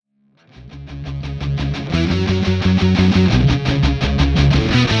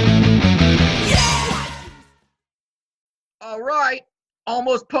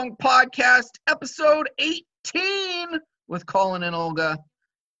Almost Punk Podcast, episode 18 with Colin and Olga.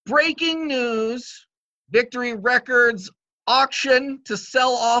 Breaking news, Victory Records auction to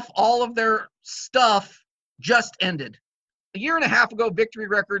sell off all of their stuff just ended. A year and a half ago, Victory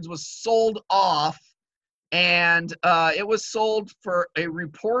Records was sold off, and it was sold for a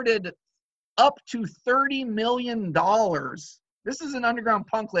reported up to $30 million. This is an underground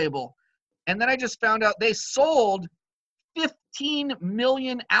punk label. And then I just found out they sold 15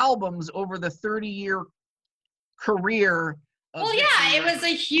 million albums over the 30-year career. Well, yeah, it was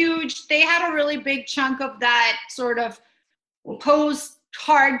a huge, they had a really big chunk of that sort of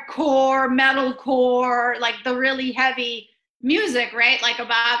post-hardcore, metalcore, like the really heavy music, right? Like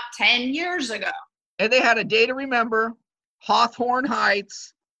about 10 years ago. And they had A Day to Remember, Hawthorne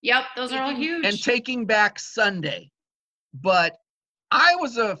Heights. Yep, those are all huge. And Taking Back Sunday. But I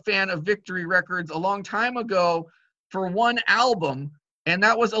was a fan of Victory Records a long time ago for one album, and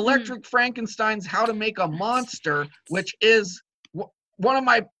that was Electric Frankenstein's How to Make a Monster, which is one of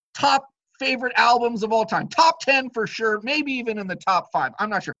my top favorite albums of all time. Top 10 for sure, maybe even in the top 5. I'm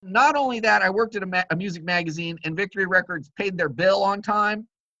not sure. Not only that, I worked at a music magazine, and Victory Records paid their bill on time,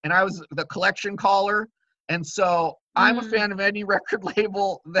 and I was the collection caller. And so I'm a fan of any record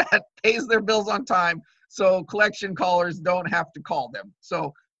label that pays their bills on time, so collection callers don't have to call them.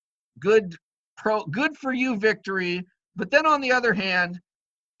 So good for you, Victory. But then on the other hand,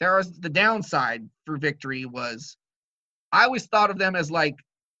 there was the downside for Victory was I always thought of them as like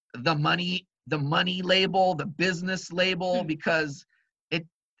the money label, the business label, because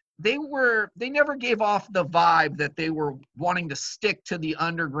they never gave off the vibe that they were wanting to stick to the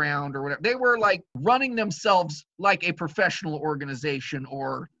underground or whatever. They were like running themselves like a professional organization,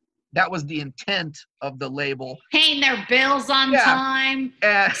 or that was the intent of the label. Paying their bills on time,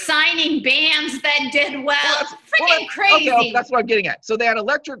 signing bands that did well. Freaking crazy. Okay, that's what I'm getting at. So they had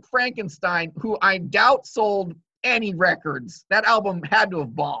Electric Frankenstein, who I doubt sold any records. That album had to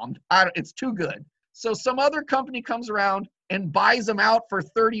have bombed. It's too good. So some other company comes around and buys them out for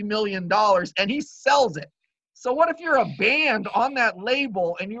 $30 million, and he sells it. So what if you're a band on that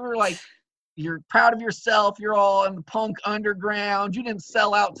label and you were like, you're proud of yourself, you're all in the punk underground, you didn't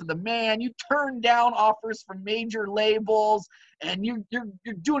sell out to the man, you turned down offers from major labels, and you're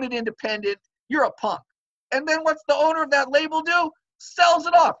doing it independent, you're a punk. And then what's the owner of that label do? Sells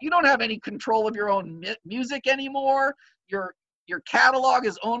it off. You don't have any control of your own music anymore. Your catalog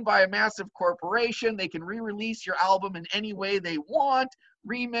is owned by a massive corporation. They can re-release your album in any way they want,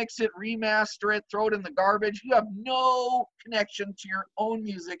 remix it, remaster it, throw it in the garbage. You have no connection to your own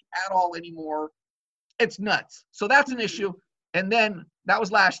music at all anymore. It's nuts. So that's an issue. And then that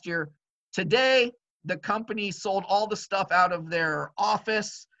was last year. Today, the company sold all the stuff out of their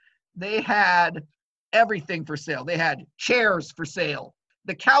office. They had everything for sale. They had chairs for sale.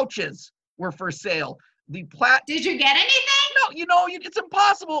 The couches were for sale. Did you get anything? No, it's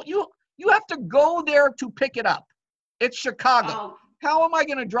impossible. You have to go there to pick it up. It's Chicago. Oh. How am I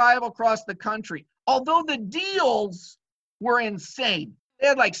going to drive across the country? Although the deals were insane. They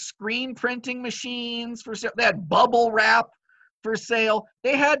had like screen printing machines for sale. They had bubble wrap for sale.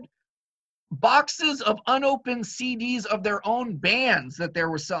 They had boxes of unopened CDs of their own bands that they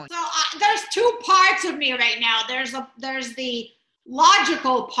were selling. So there's two parts of me right now. There's the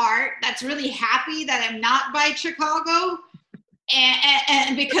logical part that's really happy that I'm not by Chicago.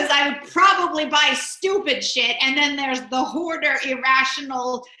 And because I would probably buy stupid shit. And then there's the hoarder,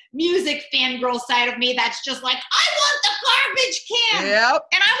 irrational music fangirl side of me that's just like, I want the garbage can. Yep.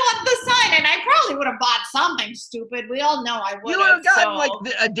 And I want the sign. And I probably would have bought something stupid. We all know I would have. You would have gotten like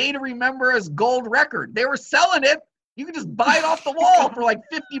A Day to Remember as gold record. They were selling it. You could just buy it off the wall for like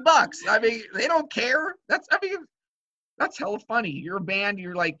 $50. I mean, they don't care. That's hella funny. You're a band.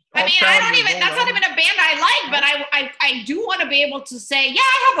 You're like. I mean, that's not even a band I like, but I do want to be able to say, yeah,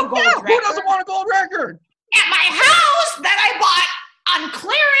 I have a gold record. Who doesn't want a gold record? At my house that I bought on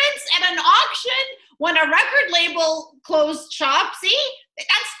clearance at an auction when a record label closed shop. See,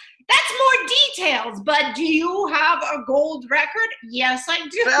 that's more details. But do you have a gold record? Yes, I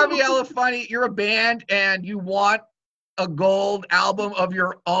do. That'd be hella funny. You're a band and you want a gold album of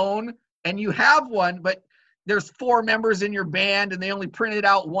your own, and you have one, but there's 4 members in your band and they only printed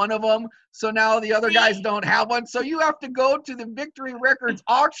out one of them. So now the other guys don't have one. So you have to go to the Victory Records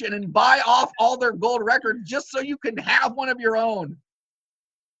auction and buy off all their gold records just so you can have one of your own.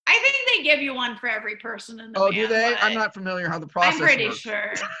 I think they give you one for every person in the band. Oh, do they? I'm not familiar how the process works. I'm pretty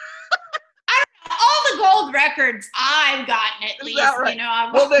sure. I don't know. all the gold records I've gotten, at Is least, that right? you know,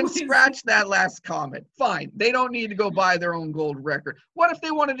 I've Well, then always- scratch that last comment. Fine. They don't need to go buy their own gold record. What if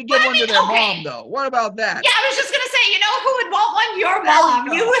they wanted to give Well, I one to mean, their okay. mom, though? What about that? Yeah, I was just gonna say, you know who would want one? Your There we mom.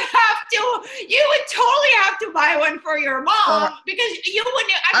 go. You would totally have to buy one for your mom because you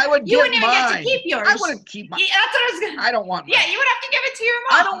wouldn't. I would you get wouldn't even get to mine. keep yours. I wouldn't keep mine. Yeah, that's what I was gonna. I don't want mine. Yeah, you would have to give it to your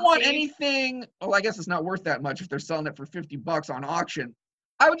mom. I don't want see? anything. Well, I guess it's not worth that much if they're selling it for $50 on auction.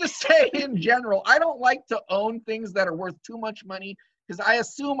 I would just say in general, I don't like to own things that are worth too much money because I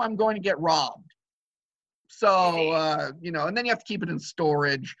assume I'm going to get robbed. So, you know, and then you have to keep it in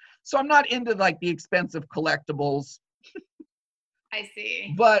storage. So I'm not into like the expensive collectibles. I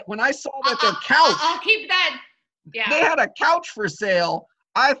see. But when I saw that their couch, I'll keep that. Yeah. they had a couch for sale,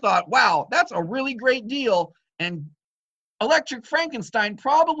 I thought, wow, that's a really great deal. And Electric Frankenstein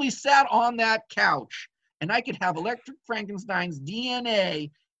probably sat on that couch. And I could have Electric Frankenstein's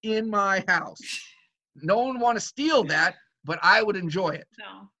DNA in my house. No one want to steal that, but I would enjoy it.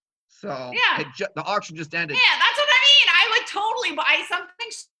 No. So Yeah. the auction just ended. Yeah, that's what I mean. I would totally buy something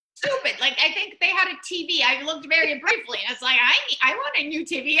stupid. Like I think they had a TV. I looked very briefly, and it's like I want a new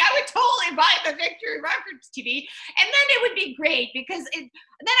TV. I would totally buy the Victory Records TV, and then it would be great because then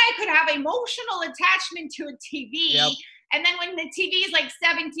I could have emotional attachment to a TV. Yep. And then when the TV is like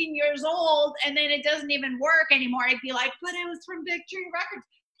 17 years old and then it doesn't even work anymore, I'd be like, but it was from Victory Records.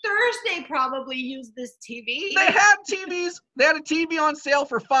 Thursday probably used this TV. They had TVs. They had a TV on sale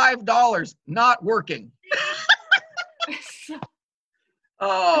for $5, not working.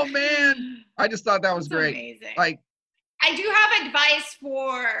 Oh man, I just thought that was It's great. amazing. Like, I do have advice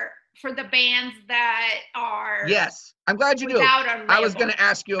for the bands that are yes, I'm glad you do. without a label. I was going to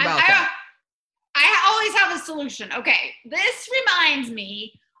ask you about I that. always have a solution. Okay, this reminds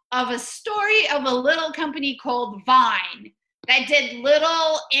me of a story of a little company called Vine that did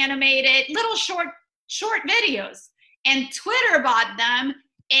little animated, little short videos, and Twitter bought them,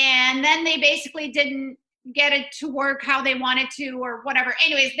 and then they basically didn't get it to work how they wanted to or whatever.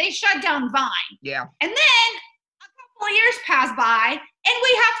 Anyways, they shut down Vine. Yeah. And then a couple of years passed by and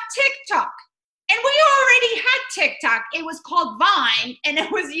we have TikTok. And we already had TikTok. It was called Vine and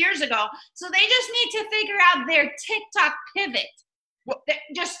it was years ago. So they just need to figure out their TikTok pivot. Well,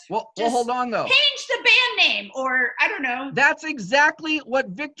 Just hold on though. change the band name or I don't know. That's exactly what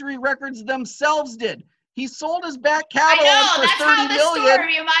Victory Records themselves did. He sold his back I catalog know, for that's 30 how the million.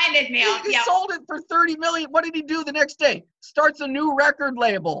 story reminded me of. He Yep. sold it for 30 million. What did he do the next day? Starts a new record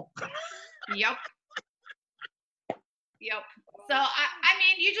label. Yep. Yep. So I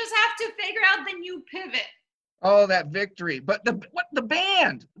mean, you just have to figure out the new pivot. Oh, that Victory. But the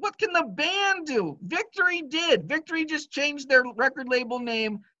band? What can the band do? Victory did. Victory just changed their record label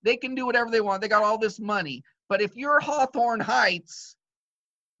name. They can do whatever they want. They got all this money. But if you're Hawthorne Heights,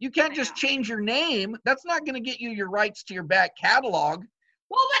 you can't just change your name. That's not going to get you your rights to your back catalog.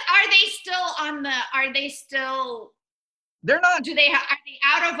 Well, but are they still They're not. are they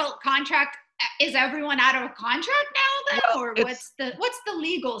out of a contract? Is everyone out of a contract now then? Well, or what's the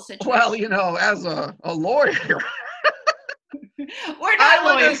legal situation? Well, you know, as a lawyer, We're I not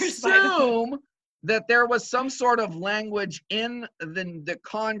would lawyers, by the way. assume that there was some sort of language in the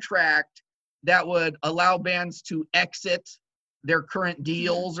contract that would allow bands to exit their current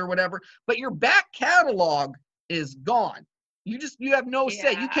deals or whatever. But your back catalog is gone. You have no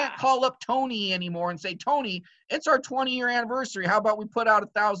say. You can't Yeah. call up Tony anymore and say, Tony, it's our 20-year anniversary. How about we put out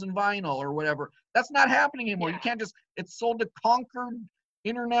 1,000 vinyl or whatever? That's not happening anymore. Yeah. You can't just, it's sold to Concord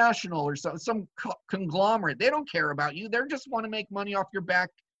International or some conglomerate. They don't care about you. They just want to make money off your back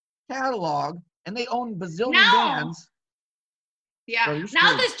catalog, and they own bazillion No. bands. Yeah. So you're Now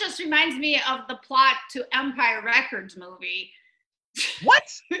screwed. this just reminds me of the plot to Empire Records movie. What?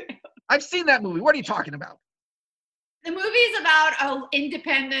 I've seen that movie. What are you talking about? The movie's about an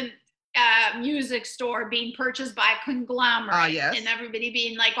independent music store being purchased by a conglomerate. Yes. And everybody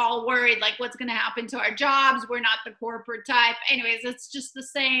being like all worried, like what's going to happen to our jobs? We're not the corporate type. Anyways, it's just the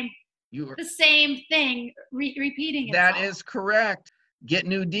same thing repeating itself. That is correct. Get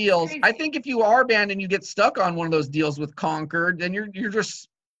new deals. Crazy. I think if you are a band and you get stuck on one of those deals with Concord, then you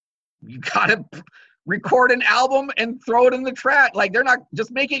gotta record an album and throw it in the trash. Like they're not,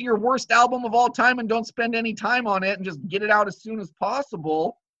 just make it your worst album of all time and don't spend any time on it and just get it out as soon as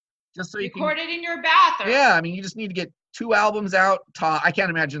possible. Just so you Record it in your bathroom. Yeah, I mean, you just need to get 2 albums out. I can't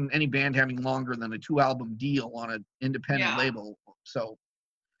imagine any band having longer than a 2-album deal on an independent label. So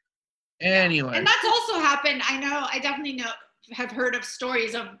anyway. And that's also happened. I definitely have heard of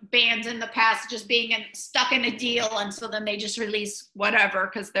stories of bands in the past just being stuck in a deal, and so then they just release whatever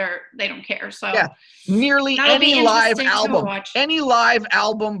because they don't care. So yeah, nearly that'll be any live interesting to album, watch. any live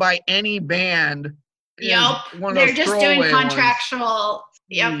album by any band Yep. one of They're those just doing throwaway ones. contractual.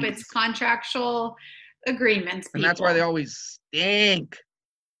 Yep, Jeez. it's contractual agreements. And that's why they people. always stink.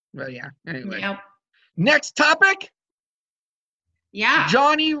 But yeah, anyway. Yep. Next topic, Yeah.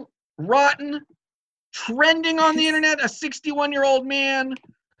 Johnny Rotten, trending on the internet, a 61-year-old man.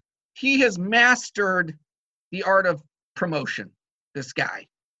 He has mastered the art of promotion, this guy.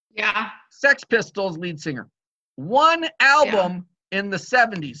 Yeah. Sex Pistols lead singer. One album in the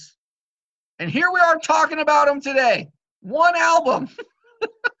 70s. And here we are talking about him today. One album.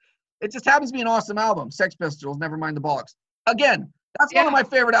 It just happens to be an awesome album. Sex Pistols, never mind the bollocks. Again, that's one of my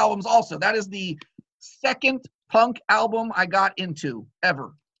favorite albums also. That is the second punk album I got into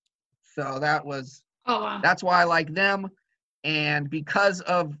ever. So that was, that's why I like them. And because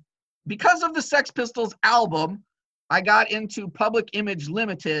of the Sex Pistols album, I got into Public Image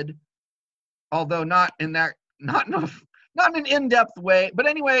Limited, although not in an in-depth way. But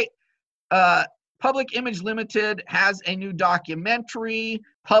anyway, Public Image Limited has a new documentary.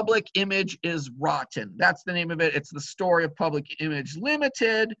 Public Image is Rotten. That's the name of it. It's the story of Public Image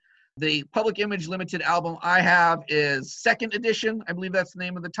Limited. The Public Image Limited album I have is Second Edition. I believe that's the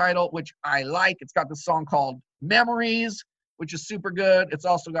name of the title, which I like. It's got the song called Memories, which is super good. It's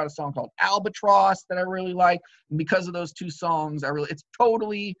also got a song called Albatross that I really like. And because of those two songs, it's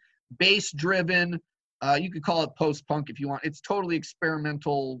totally bass-driven. You could call it post-punk if you want. It's totally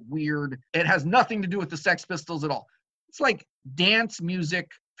experimental, weird. It has nothing to do with the Sex Pistols at all. It's like dance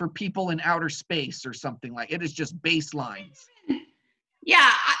music for people in outer space or something. Like, it is just bass lines.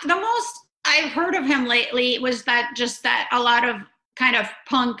 Yeah, the most I've heard of him lately was that a lot of kind of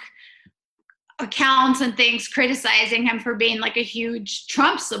punk accounts and things criticizing him for being like a huge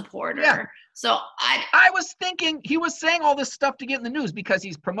Trump supporter. Yeah. So I was thinking he was saying all this stuff to get in the news because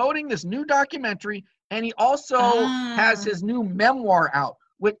he's promoting this new documentary, and he also has his new memoir out.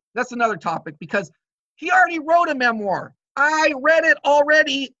 That's another topic because he already wrote a memoir. I read it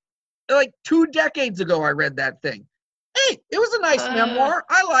already like 2 decades ago. I read that thing. Hey, it was a nice memoir.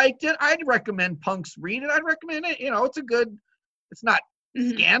 I liked it. I'd recommend punks read it. I'd recommend it. It's not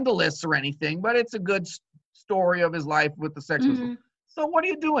scandalous or anything, but it's a good story of his life with the Sex Pistols. So what are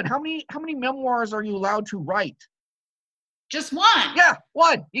you doing? How many memoirs are you allowed to write? Just one. Yeah,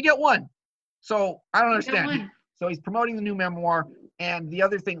 one. You get one. So I don't understand. So he's promoting the new memoir. And the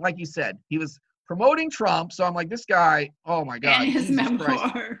other thing, like you said, he was promoting Trump. So I'm like, this guy, oh my God. And his Jesus memoir.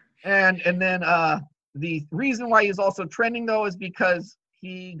 Christ. And then the reason why he's also trending, though, is because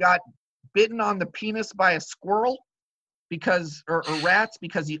he got bitten on the penis by a squirrel or rats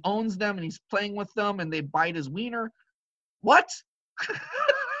because he owns them and he's playing with them and they bite his wiener. What?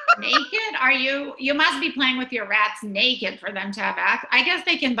 Naked? You must be playing with your rats naked for them to have I guess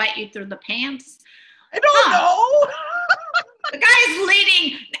they can bite you through the pants. I don't know. The guy's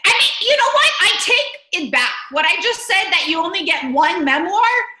leading. I mean, you know what? I take it back. What I just said, that you only get one memoir.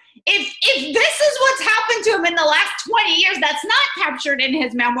 If this is what's happened to him in the last 20 years, that's not captured in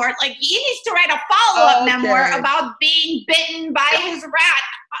his memoir. Like, he needs to write a follow-up memoir about being bitten by his rat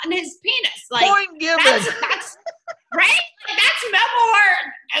on his penis. Like, point given. That's right. That's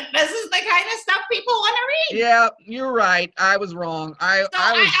memoir. This is the kind of stuff people want to read. Yeah, you're right. I was wrong. I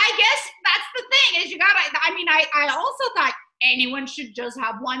guess that's the thing is you gotta. I mean, I also thought anyone should just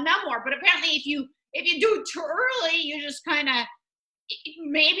have one memoir, but apparently, if you do it too early, you just kind of.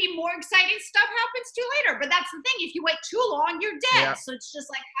 Maybe more exciting stuff happens too later, but that's the thing. If you wait too long, you're dead. Yeah. So it's just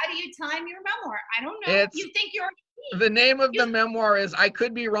like, how do you time your memoir? I don't know. You think you're the name of the memoir is I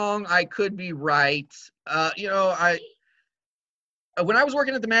Could Be Wrong, I Could Be Right. When I was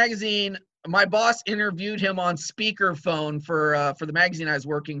working at the magazine, my boss interviewed him on speakerphone for the magazine I was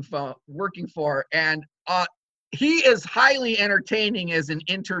working for, and he is highly entertaining as an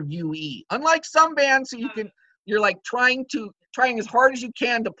interviewee. Unlike some bands, you're like trying as hard as you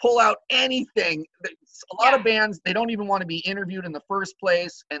can to pull out anything. A lot of bands, they don't even want to be interviewed in the first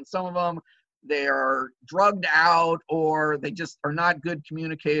place, and some of them, they are drugged out or they just are not good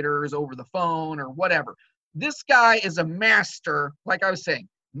communicators over the phone or whatever. This guy is a master, like I was saying,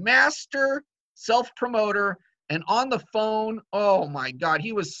 master self-promoter, and on the phone, oh my God,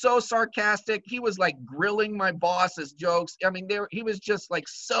 he was so sarcastic. He was like grilling my boss's jokes. I mean, he was just like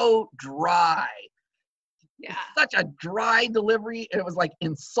so dry. Yeah. Such a dry delivery. It was like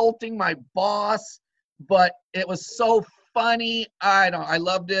insulting my boss, but it was so funny. I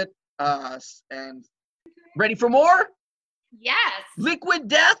loved it. And ready for more? Yes. Liquid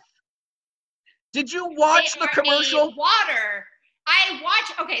Death. Did you watch the commercial? Water. I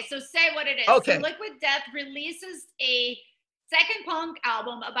watched. Okay, so say what it is. Okay. So Liquid Death releases a second punk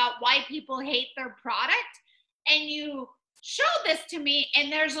album about why people hate their product, and you showed this to me,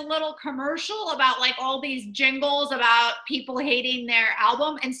 and there's a little commercial about like all these jingles about people hating their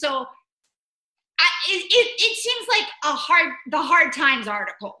album, and so it seems like the Hard Times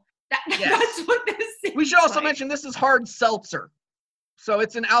article. That's what this is. We should also mention this is hard seltzer, so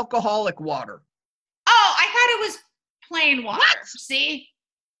it's an alcoholic water. Oh, I thought it was plain water. What? See?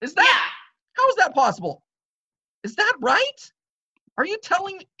 Is that? Yeah. How is that possible? Is that right? Are you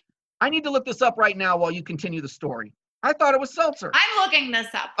telling me? I need to look this up right now while you continue the story. I thought it was seltzer. I'm looking this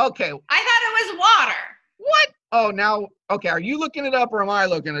up. Okay. I thought it was water. What? Oh, now, okay. Are you looking it up or am I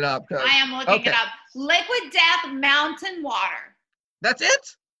looking it up? I am looking it up. Liquid Death Mountain Water. That's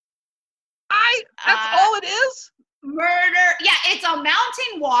it? That's all it is? Murder. Yeah, it's a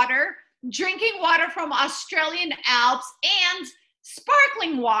mountain water, drinking water from Australian Alps, and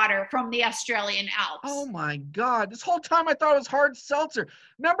sparkling water from the Australian Alps. Oh my God. This whole time I thought it was hard seltzer.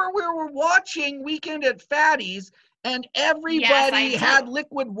 Remember we were watching Weekend at Fatty's and everybody had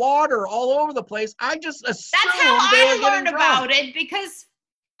liquid water all over the place. I just assumed that's how I learned about it, because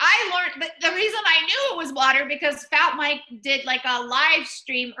I learned that the reason I knew it was water because Fat Mike did like a live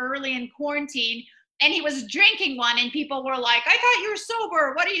stream early in quarantine, and he was drinking one, and people were like, I thought you were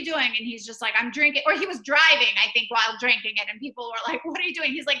sober. What are you doing? And he's just like, I'm drinking. Or he was driving, I think, while drinking it. And people were like, what are you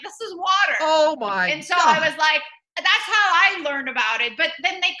doing? He's like, this is water. Oh my God. And so I was like, that's how I learned about it. But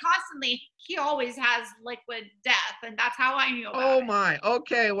then he always has Liquid Death. And that's how I knew about it. Oh my.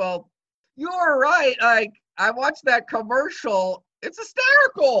 Okay. Well, you're right. Like, I watched that commercial. It's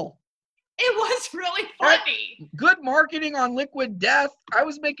hysterical. It was really funny. Good marketing on Liquid Death. I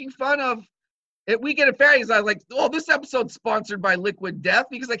was making fun of at Weekend at Fatty's. I was like, oh, this episode's sponsored by Liquid Death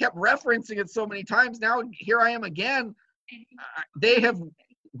because I kept referencing it so many times. Now here I am again. They have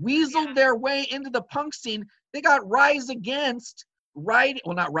weaseled their way into the punk scene. They got Rise Against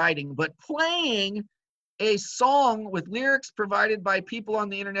playing a song with lyrics provided by people on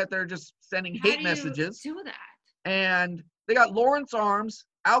the internet that are just sending hate messages. Do that? And they got Lawrence Arms,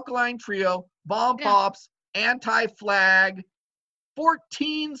 Alkaline Trio, Bomb Pops, Anti-Flag,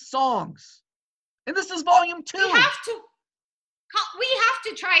 14 songs. And this is volume 2. We have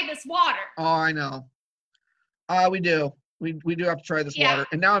to try this water. Oh, I know. We do. We do have to try this water.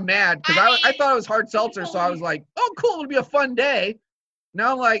 And now I'm mad because I thought it was hard seltzer, so I was like, oh, cool, it'll be a fun day.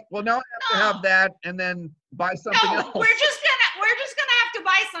 Now I'm like, well, now I have to have that and then buy something else. We're just gonna have to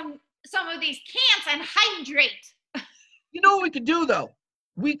buy some of these cans and hydrate. You know what we could do though?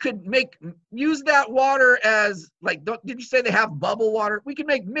 We could use that water as like, did you say they have bubble water? We could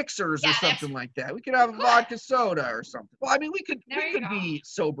make mixers or something like that. We could have vodka soda or something. Well, I mean, we could be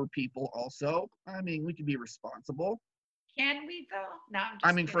sober people also. I mean, we could be responsible. Can we though? No,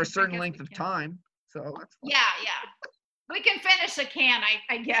 I'm just for a certain length of time. So that's fine. Yeah. We can finish a can,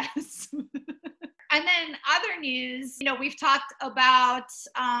 I guess. And then other news, we've talked about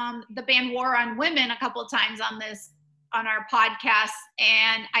the band War on Women a couple of times on our podcast,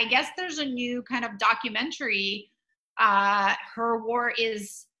 and I guess there's a new kind of documentary, Her War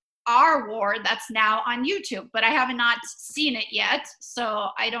is Our War, that's now on YouTube, but I have not seen it yet, so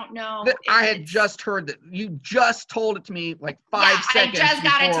I don't know. I had just heard that. You just told it to me like 5 seconds I just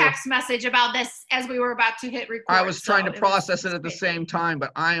got a text message about this as we were about to hit record. I was trying to process it at the same time,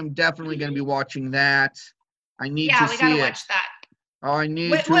 but I am definitely going to be watching that. I need to see it. Yeah, we got to watch that. Oh, I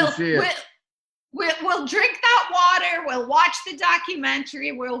need to see it. We'll drink that water, we'll watch the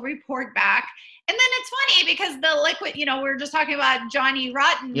documentary, we'll report back. And then it's funny because the Liquid, we're just talking about Johnny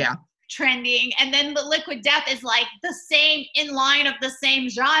Rotten trending, and then the Liquid Death is like the same, in line of the same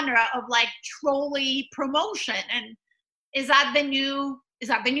genre of like trolley promotion. And is that the new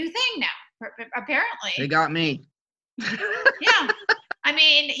thing now? Apparently. They got me. Yeah. I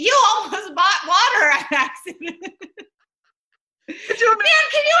mean, you almost bought water on accident. Can you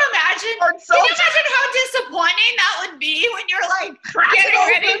imagine how disappointing that would be when you're like getting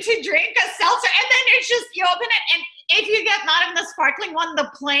ready to drink a seltzer and then it's just, you open it and if you get not even the sparkling one,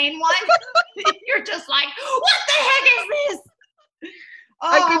 the plain one, you're just like, what the heck is this?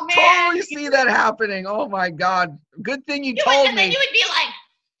 I could totally see that happening. Oh my God. Good thing you told me. And then you would be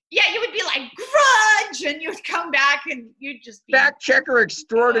like, grudge, and you'd come back and you'd just be fact checker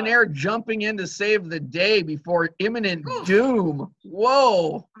extraordinaire jumping in to save the day before imminent doom.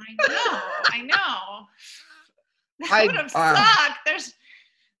 Whoa. I know. That would have sucked. There's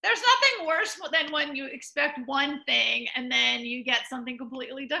nothing worse than when you expect one thing and then you get something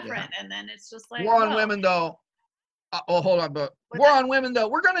completely different, and then it's just like War on Women though. Hold on, but War on Women though.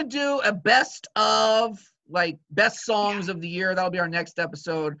 We're gonna do a best songs of the year. That'll be our next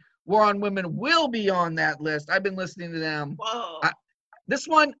episode. War on Women will be on that list. I've been listening to them. Whoa. This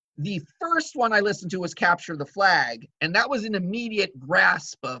one, The first one I listened to was Capture the Flag, and that was an immediate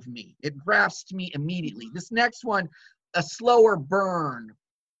grasp of me. It grasped me immediately. This next one, a slower burn.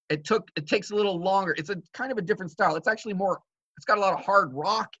 It takes a little longer. It's a kind of a different style. It's actually it's got a lot of hard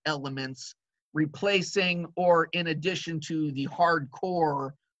rock elements replacing or in addition to the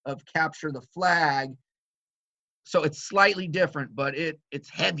hardcore of Capture the Flag. So it's slightly different, but it's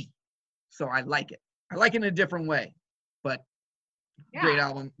heavy. So I like it. I like it in a different way, but great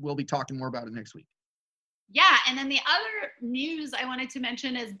album. We'll be talking more about it next week. Yeah, and then the other news I wanted to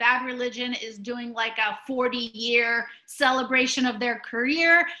mention is Bad Religion is doing like a 40-year celebration of their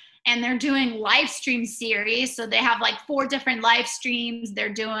career, and they're doing live stream series. So they have like 4 different live streams.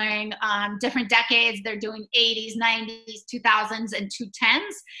 They're doing different decades. They're doing 80s, 90s, 2000s, and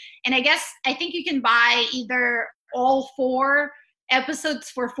 2010s. And I think you can buy either all 4 episodes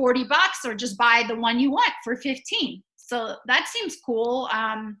for $40 or just buy the one you want for $15. So that seems cool.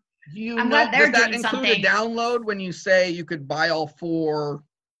 I'm glad they're doing something. Does that include a download when you say you could buy all 4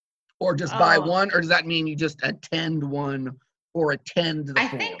 or just buy one? Or does that mean you just attend one or attend the 4? I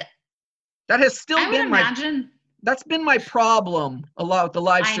think that has still that's been my problem a lot with the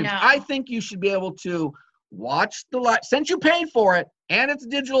live streams. I think you should be able to watch the live, since you paid for it and it's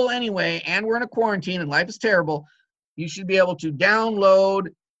digital anyway, and we're in a quarantine and life is terrible, you should be able to download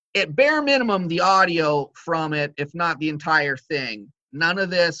at bare minimum the audio from it, if not the entire thing. None of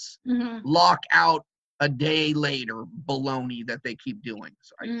this lock out a day later baloney that they keep doing.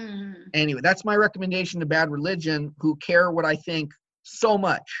 So anyway, that's my recommendation to Bad Religion, who care what I think so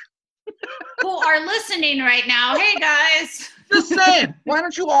much. Who are listening right now. Hey, guys. Just saying, why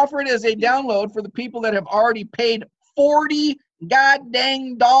don't you offer it as a download for the people that have already paid $40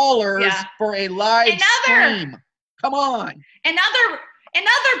 goddamn dollars for a live stream? Come on.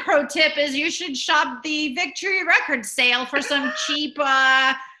 Another pro tip is you should shop the Victory Records sale for some cheap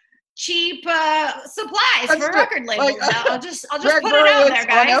supplies for record labels. I'll just put it out there,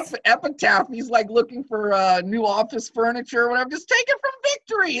 guys. On Epitaph, he's like looking for new office furniture or whatever. Just take it from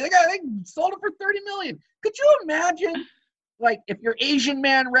Victory. They sold it for $30 million. Could you imagine, like, if you're Asian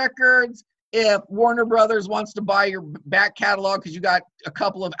Man Records, if Warner Brothers wants to buy your back catalog because you got a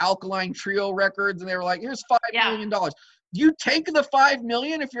couple of Alkaline Trio records and they were like, here's $5 million. Do you take the $5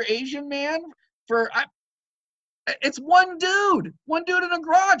 million if you're Asian Man? It's one dude in a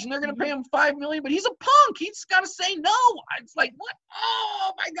garage, and they're gonna pay him $5 million. But he's a punk. He's got to say no. It's like, what?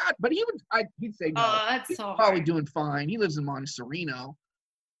 Oh my God! But he'd say no. Oh, that's he's so probably hard. doing fine. He lives in Montecito.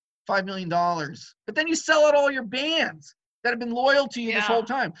 $5 million. But then you sell out all your bands that have been loyal to you this whole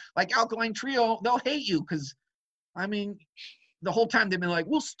time. Like Alkaline Trio, they'll hate you because, I mean, the whole time they've been like,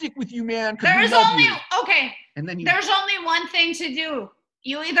 we'll stick with you, man. There's only there's you, only one thing to do.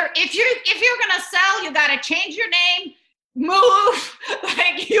 You either, if you're gonna sell, you gotta change your name, move,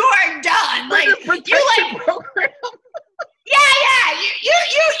 like you are done. Like you program.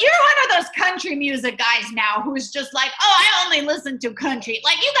 You're one of those country music guys now who's just like, oh, I only listen to country.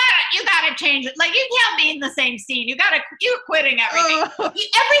 Like you gotta change it. Like you can't be in the same scene. You're quitting everything.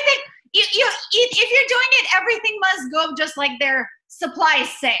 If you're doing it, everything must go just like their supply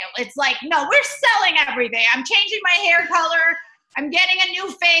sale. It's like, no, we're selling everything. I'm changing my hair color. I'm getting a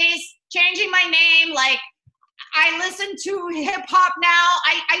new face, changing my name. Like, I listen to hip hop now.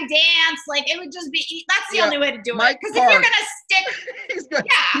 I dance. Like, it would just be, that's the only way to do it. Because if you're going to stick,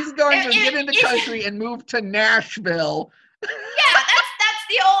 he's going to get into country and move to Nashville. Yeah, that's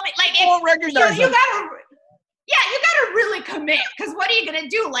the only, like, you won't recognize you gotta really commit. Because what are you going to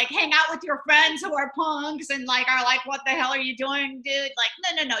do? Like, hang out with your friends who are punks and, like, are like, what the hell are you doing, dude?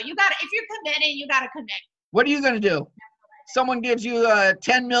 Like, no. You got to, if you're committing, you got to commit. What are you going to do? Someone gives you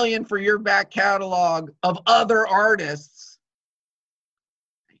 $10 million for your back catalog of other artists.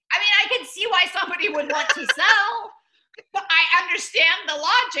 I mean, I can see why somebody would want to sell. I understand the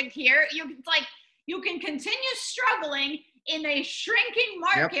logic here. You can continue struggling in a shrinking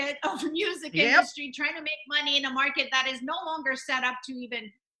market of music industry, trying to make money in a market that is no longer set up to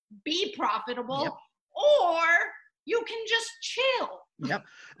even be profitable, or you can just chill. Yep.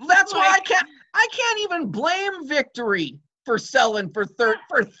 That's why I can't even blame Victory for selling for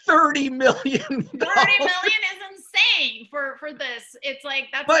 $30 million. $30 million is insane for this. It's like,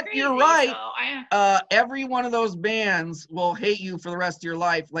 that's but crazy. You're right. So every one of those bands will hate you for the rest of your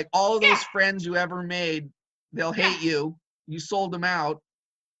life. Like all of those friends you ever made, they'll hate you. You sold them out.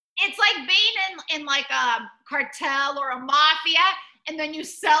 It's like being in like a cartel or a mafia, and then you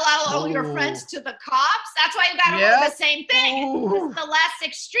sell out all your friends to the cops. That's why you got to do the same thing. It's the last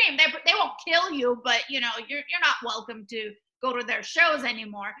extreme. They won't kill you, but you're not welcome to go to their shows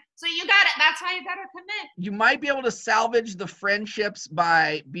anymore. So you got it. That's how you got to commit. You might be able to salvage the friendships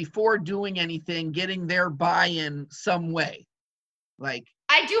by, before doing anything, getting their buy-in some way. Like,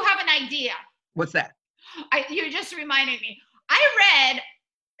 I do have an idea. what's that? You just reminded me. I read,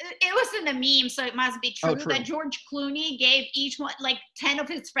 it was in the meme, so it must be true, true. that George Clooney gave each one, like 10 of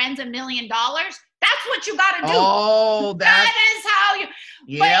his friends $1 million. That's what you got to do. Oh, that is how you.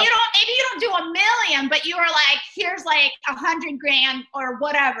 Yep. But you don't. Maybe you don't do $1 million, but you are like, here's like $100,000 or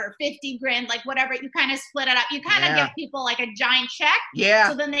whatever, 50 grand, like whatever. You kind of split it up. You kind of give people like a giant check. Yeah.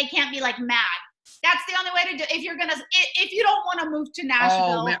 So then they can't be like mad. That's the only way to do. If you don't want to move to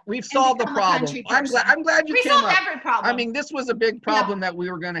Nashville. Oh man, we've solved the problem. I'm glad you came up. We solved every problem. I mean, this was a big problem that we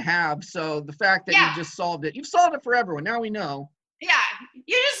were going to have. So the fact that you just solved it, you've solved it for everyone. Now we know. Yeah,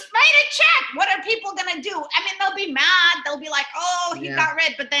 you just write a check. What are people gonna do? I mean, they'll be mad. They'll be like, "Oh, he got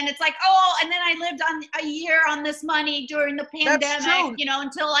rid." But then it's like, "Oh," and then I lived on a year on this money during the pandemic, you know,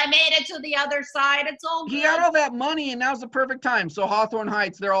 until I made it to the other side. It's all good. He got all that money, and now's the perfect time. So Hawthorne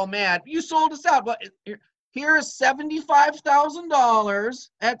Heights, they're all mad. You sold us out, but here's $75,000.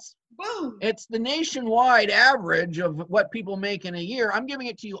 That's boom. It's the nationwide average of what people make in a year. I'm giving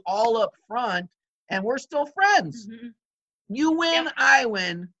it to you all up front, and we're still friends. Mm-hmm. You win, I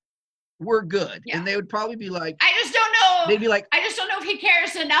win, we're good. And they would probably be like, I just don't know. They'd be like, I just don't know if he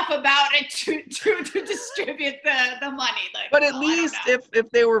cares enough about it to distribute the money. Like, but at least if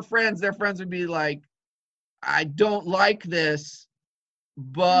they were friends, their friends would be like, I don't like this,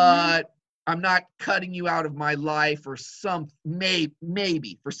 but I'm not cutting you out of my life, or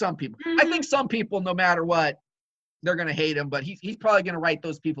maybe for some people. I think some people, no matter what, they're going to hate him, but he's probably going to write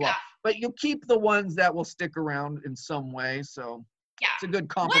those people off. But you'll keep the ones that will stick around in some way. So it's a good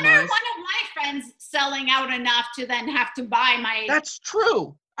compromise. When are one of my friends selling out enough to then have to buy my That's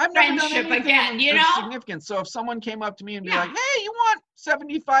true. I've never done anything again, of significance. So if someone came up to me and be like, hey, you want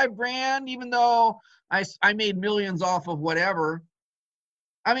 75 grand, even though I made millions off of whatever.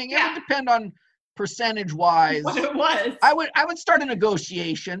 I mean, it would depend on percentage wise what it was. I would start a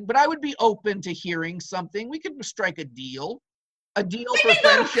negotiation, but I would be open to hearing something. We could strike a deal for friendship.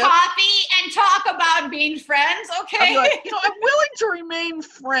 Go to coffee and talk about being friends. Okay. I'd be like, I'm willing to remain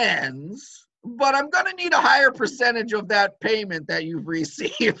friends, but I'm going to need a higher percentage of that payment that you've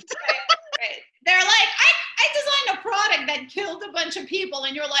received. Right. They're like, I designed a product that killed a bunch of people,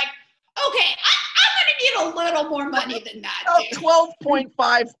 and you're like, okay, I'm going to need a little more money than that.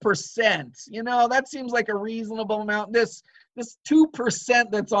 12.5%. That seems like a reasonable amount. This 2%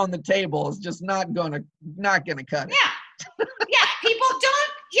 that's on the table is just not gonna cut it. Yeah, people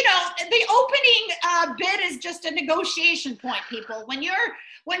don't. The opening bid is just a negotiation point. People, when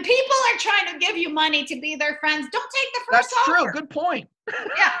people are trying to give you money to be their friends, don't take the first offer. That's true. Good point.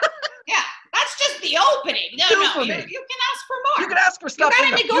 Yeah. That's just the opening. No, you can ask for more. You can ask for stuff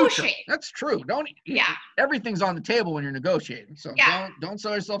in the negotiate. Future. That's true. Everything's on the table when you're negotiating. So don't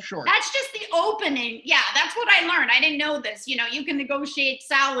sell yourself short. That's just the opening. Yeah, that's what I learned. I didn't know this. You can negotiate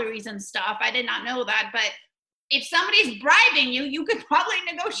salaries and stuff. I did not know that. But if somebody's bribing you, you could probably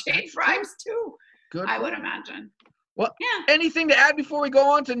negotiate bribes too. Good. I would imagine. Well, anything to add before we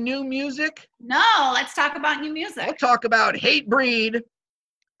go on to new music? No, let's talk about new music. We'll talk about Hatebreed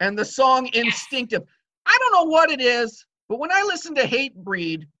and the song Instinctive. I don't know what it is, but when I listen to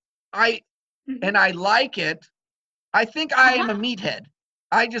Hatebreed, and I like it, I think I am a meathead.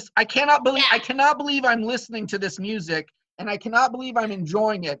 I cannot believe I'm listening to this music, and I cannot believe I'm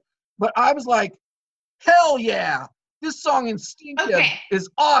enjoying it. But I was like, hell yeah, this song Instinctive is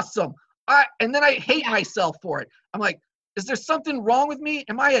awesome. And then I hate myself for it. I'm like, is there something wrong with me?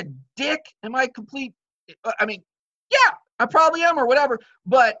 Am I a dick? Am I complete? I mean, yeah, I probably am or whatever.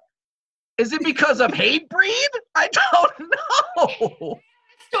 But is it because of Hatebreed? I don't know.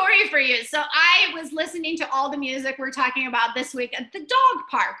 Story for you. So I was listening to all the music we're talking about this week at the dog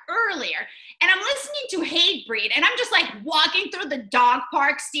park earlier, and I'm listening to Hatebreed, and I'm just like walking through the dog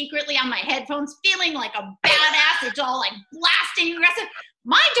park secretly on my headphones, feeling like a badass. It's all like blasting aggressive.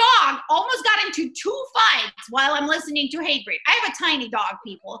 My dog almost got into 2 fights while I'm listening to Hatebreed. I have a tiny dog,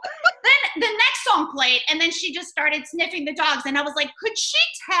 people. Then the next song played, and then she just started sniffing the dogs, and I was like, could she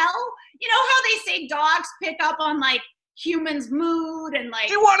tell? You know how they say dogs pick up on like humans' mood and like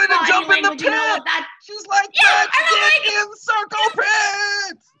she wanted to jump in the pit. She's like, let's get in circle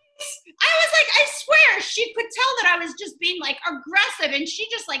pits. I was like, I swear she could tell that I was just being like aggressive, and she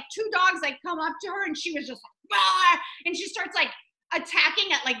just like 2 dogs like come up to her, and she was just like, rah, and she starts like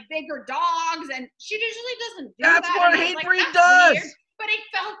attacking at like bigger dogs, and she usually doesn't do that. That's what Hatebreed does. Weird. But it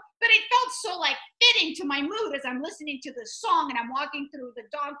felt so like fitting to my mood as I'm listening to this song and I'm walking through the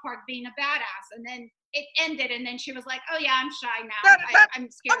dog park being a badass, and then it ended, and then she was like, "Oh yeah, I'm shy now. I'm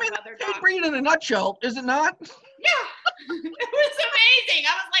scared of other dogs." Hatebreed in a nutshell, is it not? Yeah, it was amazing.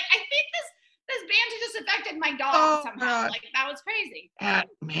 I was like, I think this band just affected my dog somehow. God. Like that was crazy.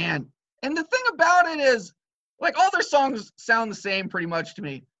 Man, and the thing about it is, like all their songs sound the same pretty much to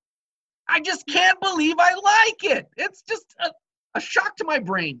me. I just can't believe I like it. It's just a shock to my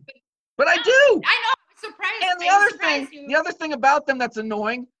brain, but I do. I know. I'm surprised. And the other thing about them that's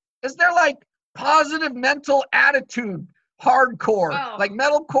annoying is they're like positive mental attitude hardcore, like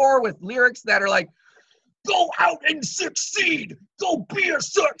metalcore with lyrics that are like, "Go out and succeed, go be a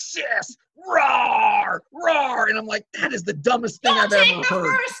success, roar, roar," and I'm like, that is the dumbest thing I've ever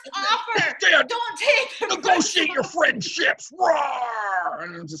heard. First offer. Don't take the negotiate your friendships, roar,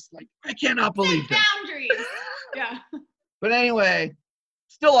 and I'm just like, I cannot believe that. Boundaries. Yeah. But anyway,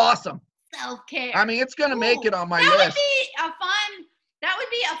 still awesome. Self-care. I mean, it's gonna make it on my list. That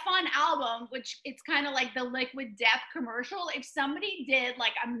would be a fun album, which it's kind of like the Liquid Death commercial. If somebody did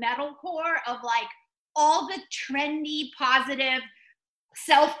like a metalcore of like all the trendy, positive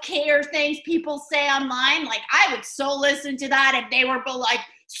self-care things people say online, like I would so listen to that if they were like,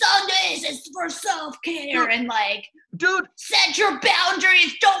 Sundays is for self-care, and like, dude, set your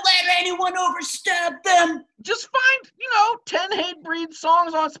boundaries, don't let anyone overstep them. Just find 10 Hatebreed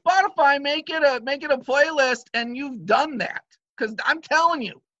songs on Spotify, make it a playlist, and you've done that. Because I'm telling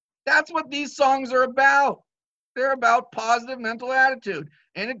you, that's what these songs are about. They're about positive mental attitude,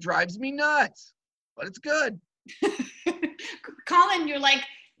 and it drives me nuts, but it's good. Colin, you're like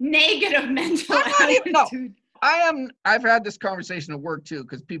negative mental attitude. I've had this conversation at work too,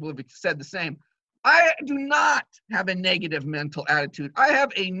 because people have said the same. I do not have a negative mental attitude. I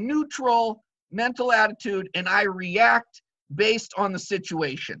have a neutral mental attitude, and I react based on the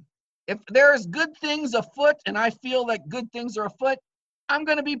situation. If there's good things afoot and I feel that good things are afoot, I'm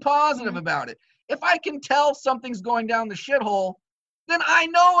going to be positive about it. If I can tell something's going down the shithole, then I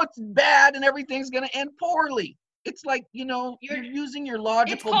know it's bad and everything's going to end poorly. It's like, you're using your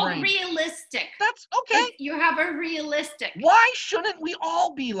logical brain. It's called realistic. That's okay. You have a realistic. Why shouldn't we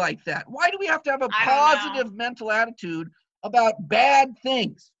all be like that? Why do we have to have a positive mental attitude about bad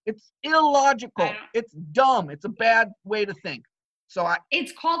things? It's illogical. It's dumb. It's a bad way to think.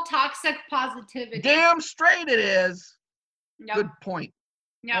 It's called toxic positivity. Damn straight it is. Yep. Good point.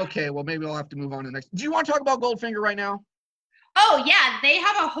 Yep. Okay, well, maybe I'll have to move on to the next. Do you want to talk about Goldfinger right now? Oh, yeah. They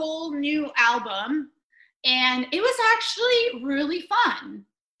have a whole new album, and it was actually really fun.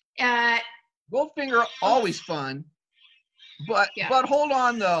 Goldfinger, always fun. But hold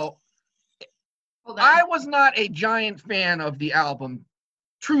on, though. I was not a giant fan of the album,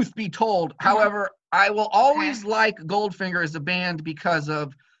 truth be told. However, I will always like Goldfinger as a band because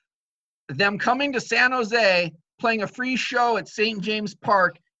of them coming to San Jose, playing a free show at St. James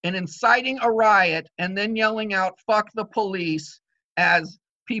Park, and inciting a riot, and then yelling out, "Fuck the police," as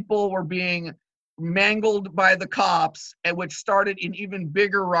people were being mangled by the cops, and which started an even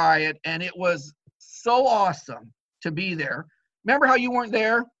bigger riot, and it was so awesome to be there. Remember how you weren't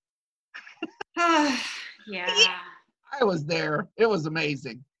there? Yeah. I was there. It was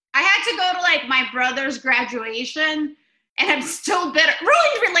amazing. I had to go to like my brother's graduation, and I'm still bitter.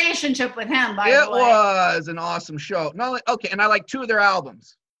 Ruined relationship with him, by the way. It was an awesome show. And I like 2 of their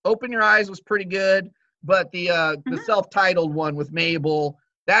albums. Open Your Eyes was pretty good, but the self-titled one with Mabel,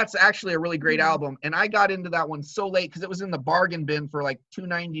 that's actually a really great album. And I got into that one so late because it was in the bargain bin for like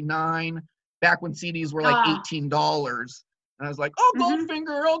 $2.99 back when CDs were like $18. And I was like, oh,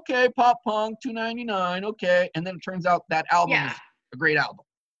 Goldfinger, okay, pop punk, $2.99, okay. And then it turns out that album is a great album.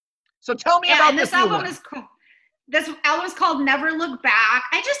 So tell me about this album. Is cool. This album is called Never Look Back.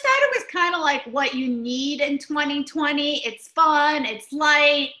 I just thought it was kind of like what you need in 2020. It's fun, it's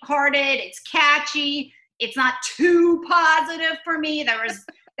light-hearted, it's catchy. It's not too positive for me.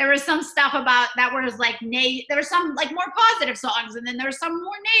 There was some stuff about that was like there were some like more positive songs, and then there's some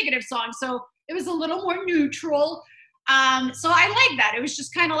more negative songs. So it was a little more neutral. So I like that. It was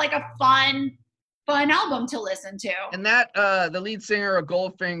just kind of like a fun album to listen to. And that the lead singer of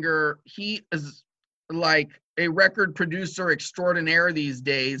Goldfinger, he is like a record producer extraordinaire these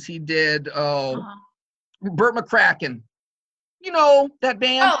days. He did Burt McCracken. You know that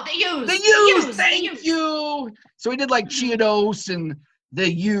band? Oh, The Used. The Used. Thank you. So he did like Cheetos and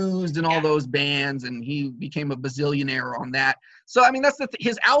The Used and all those bands, and he became a bazillionaire on that. So I mean, that's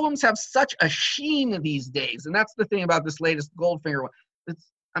his albums have such a sheen these days, and that's the thing about this latest Goldfinger one.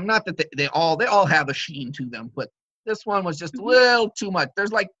 I'm not that they all have a sheen to them, but this one was just a little too much.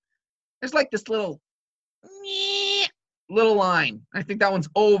 There's like this little line. I think that one's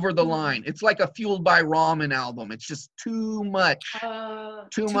over the line. It's like a Fueled by Ramen album. It's just too much.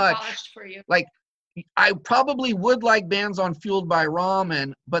 Too much polished for you. Like I probably would like bands on Fueled by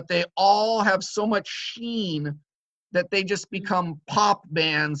Ramen, but they all have so much sheen that they just become pop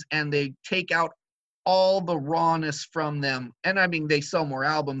bands and they take out all the rawness from them. And I mean, they sell more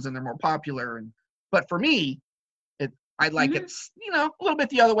albums and they're more popular. But for me, I like it, a little bit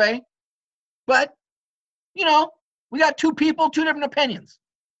the other way. But, we got two people, two different opinions.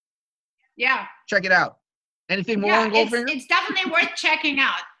 Yeah. Check it out. Anything more on Goldfinger? It's definitely worth checking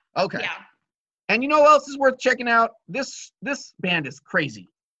out. Okay. Yeah. And you know what else is worth checking out? This band is crazy.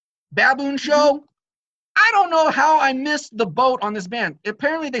 Baboon Show. I don't know how I missed the boat on this band.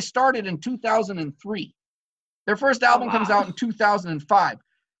 Apparently they started in 2003. Their first album comes out in 2005.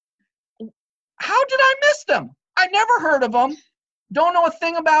 How did I miss them? I never heard of them. Don't know a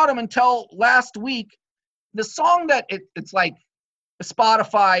thing about them until last week. The song that it's like a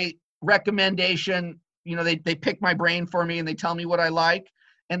Spotify recommendation, they pick my brain for me and they tell me what I like.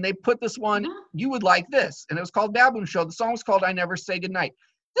 And they put this one, you would like this. And it was called Baboon Show. The song was called I Never Say Goodnight.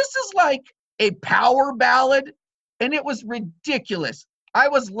 This is like a power ballad, and it was ridiculous. I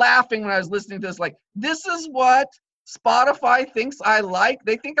was laughing when I was listening to this, like, this is what Spotify thinks I like.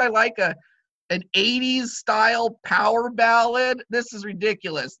 They think I like an 80s style power ballad. This is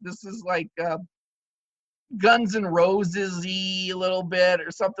ridiculous. This is like Guns N' Roses-y a little bit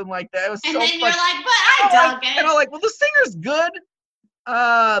or something like that. It was and so then fun. you're like, but I dug it. And I'm like, well, the singer's good.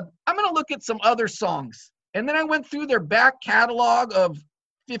 I'm going to look at some other songs. And then I went through their back catalog of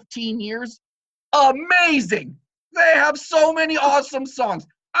 15 years. Amazing. They have so many awesome songs.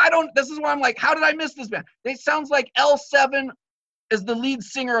 This is why I'm like, how did I miss this band? It sounds like L7 is the lead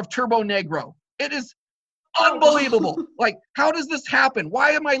singer of Turbo Negro. It is unbelievable. Like, how does this happen?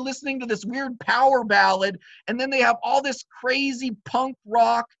 Why am I listening to this weird power ballad? And then they have all this crazy punk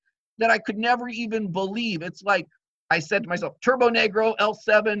rock that I could never even believe. It's like, I said to myself, Turbo Negro,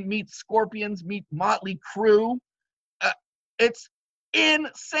 L7 meets Scorpions, meet Motley Crue. It's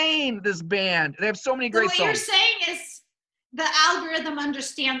insane, this band. They have so many great songs. What you're saying is the algorithm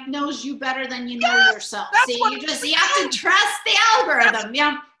knows you better than you know yourself. See, you have to trust the algorithm.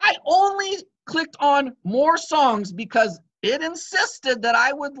 I only clicked on more songs because it insisted that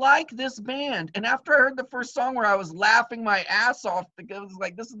I would like this band. And after I heard the first song where I was laughing my ass off because it was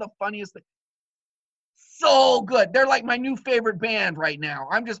like, this is the funniest thing. So good. They're like my new favorite band right now.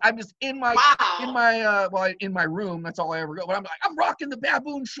 I'm just in my room. That's all I ever go. But I'm rocking the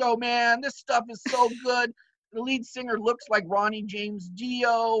Baboon Show, man. This stuff is so good. The lead singer looks like Ronnie James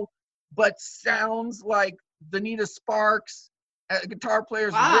Dio, but sounds like Donita Sparks. Guitar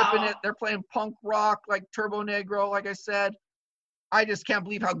players ripping it. They're playing punk rock like Turbo Negro, like I said. I just can't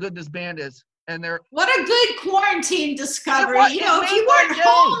believe how good this band is. And what a good quarantine discovery. If you weren't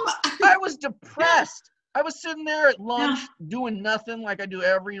home. I was depressed. I was sitting there at lunch doing nothing like I do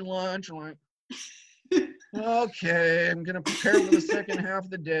every lunch. I'm like, okay, I'm going to prepare for the second half of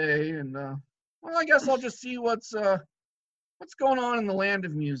the day. And, I guess I'll just see what's going on in the land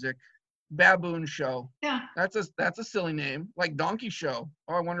of music. Baboon Show. Yeah. That's a silly name, like Donkey Show.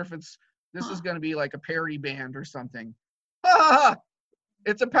 Oh, I wonder if this is going to be like a parody band or something.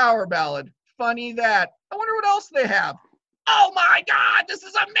 It's a power ballad. Funny that. I wonder what else they have. Oh my God, this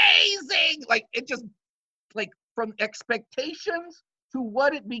is amazing! Like, it just, like, from expectations to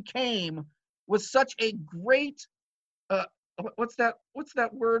what it became was such a great what's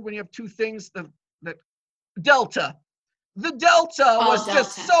that word when you have two things that delta. The delta was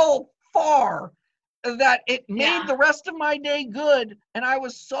just so far that it made the rest of my day good, and I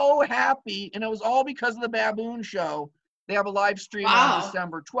was so happy, and it was all because of the Baboon Show. They have a live stream on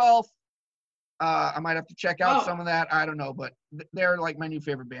December 12th. I might have to check out some of that. I don't know, but they're like my new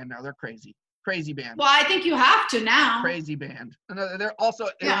favorite band now. They're crazy. Crazy band. Well, I think you have to now. Crazy band. And they're also,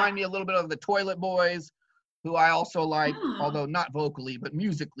 they remind me a little bit of the Toilet Boys, who I also like, although not vocally, but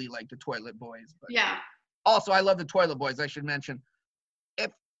musically like the Toilet Boys. But also, I love the Toilet Boys, I should mention.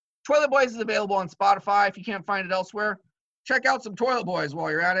 If Toilet Boys is available on Spotify, if you can't find it elsewhere, check out some Toilet Boys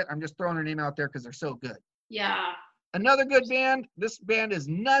while you're at it. I'm just throwing their name out there because they're so good. Yeah. Another good band. This band is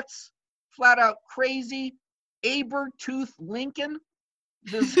nuts, flat out crazy. Abertooth Lincoln.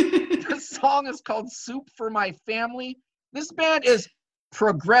 This song is called Soup for My Family. This band is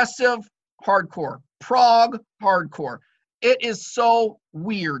progressive hardcore, prog hardcore. It is so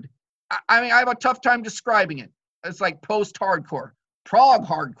weird. I mean, I have a tough time describing it. It's like post-hardcore, prog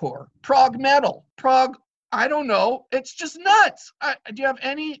hardcore, prog metal, prog, I don't know. It's just nuts. Do you have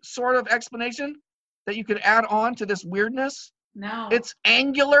any sort of explanation that you could add on to this weirdness? No. It's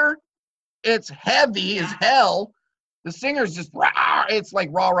angular. It's heavy as hell. The singer's just rah. It's like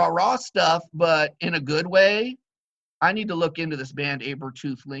rah, rah, rah stuff, but in a good way. I need to look into this band,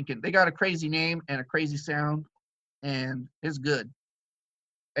 Abertooth Lincoln. They got a crazy name and a crazy sound, and it's good.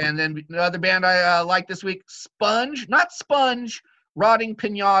 And then another band I like this week, Sponge, not Sponge, Rotting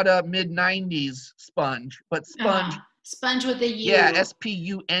Pinata, mid-90s Sponge, but Sponge. Sponge with a U. Yeah,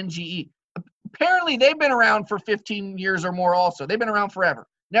 Spunge. Apparently, they've been around for 15 years or more also. They've been around forever.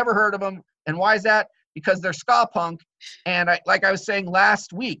 Never heard of them. And why is that? Because they're ska punk. And like I was saying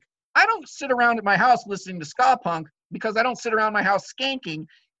last week, I don't sit around at my house listening to ska punk because I don't sit around my house skanking.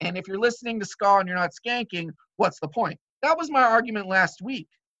 And if you're listening to ska and you're not skanking, what's the point? That was my argument last week.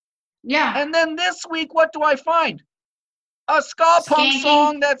 Yeah. And then this week, what do I find? A ska punk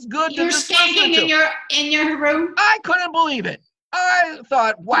song that's good to just listen to. You're skanking in your room? I couldn't believe it. I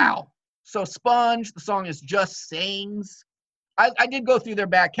thought, wow. So Sponge, the song is Just Sayings. I did go through their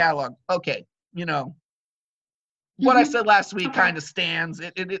back catalog. Okay, you know, what I said last week kind of stands.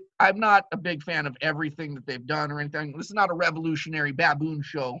 I'm not a big fan of everything that they've done or anything. This is not a revolutionary baboon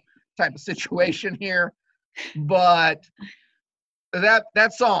show type of situation here. But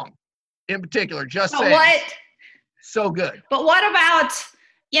that song in particular, Just Sayings. What? So good. But what about,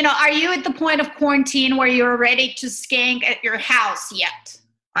 are you at the point of quarantine where you're ready to skank at your house yet?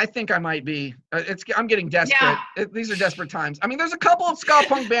 I think I might be. I'm getting desperate. Yeah. These are desperate times. I mean, there's a couple of ska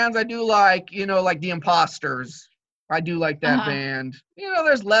punk bands I do like, like The Imposters. I do like that band.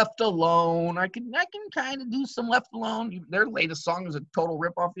 There's Left Alone. I can kind of do some Left Alone. Their latest song is a total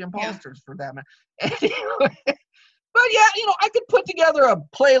rip off The Imposters for that, man. Anyway, but yeah, I could put together a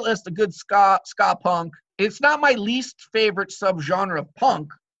playlist of good ska punk. It's not my least favorite subgenre of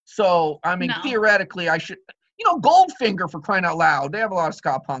punk. So, I mean, theoretically, I should, Goldfinger, for crying out loud. They have a lot of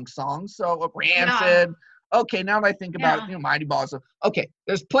ska punk songs. So, Rancid. Yeah. Okay, now that I think about it, Mighty Balls. Okay,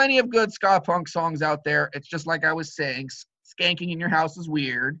 there's plenty of good ska punk songs out there. It's just like I was saying, skanking in your house is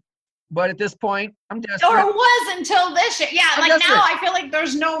weird. But at this point, I'm desperate. Or it was until this year. Yeah, I'm desperate. Now I feel like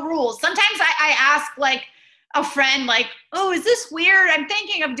there's no rules. Sometimes I ask, a friend, oh, is this weird? I'm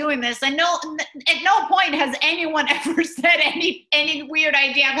thinking of doing this. At no point has anyone ever said any weird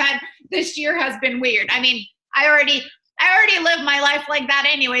idea I've had this year has been weird. I mean, I already live my life like that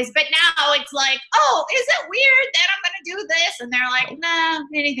anyways, but now it's oh, is it weird that I'm going to do this? And they're like, nah,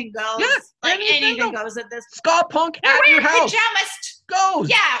 anything goes. Yeah, anything goes at this. Ska punk at your house. Pajamas. Goes.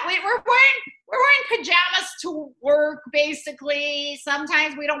 Yeah, we're wearing pajamas to work, basically.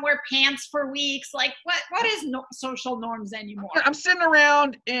 Sometimes we don't wear pants for weeks. What is social norms anymore? I'm sitting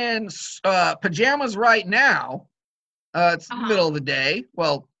around in pajamas right now. It's the middle of the day.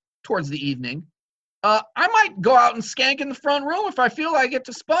 Well, towards the evening. I might go out and skank in the front room if I feel like it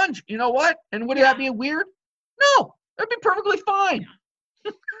to Sponge. You know what? And would that be weird? No, that'd be perfectly fine.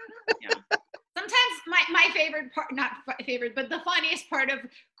 Yeah. Sometimes my favorite part, not favorite, but the funniest part of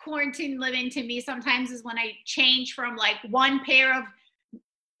quarantine living to me sometimes is when I change from one pair of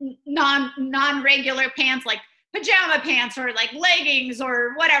non-regular pants, like pajama pants or leggings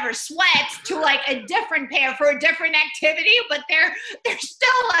or whatever, sweats, to a different pair for a different activity, but they're still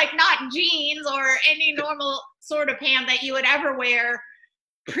not jeans or any normal sort of pant that you would ever wear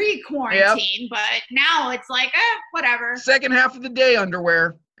pre-quarantine. Yep. But now it's whatever. Second half of the day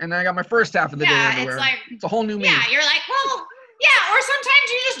underwear. And then I got my first half of the day underwear. It's a whole new me. Yeah, you're well, yeah, or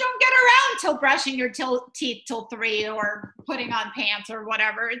sometimes you just don't get around till brushing your teeth till 3 or putting on pants or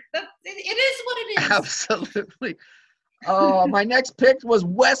whatever. It is what it is. Absolutely. My next pick was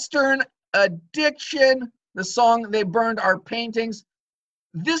Western Addiction, the song They Burned Our Paintings.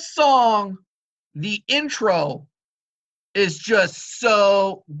 This song, the intro, is just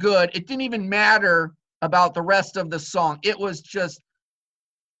so good. It didn't even matter about the rest of the song. It was just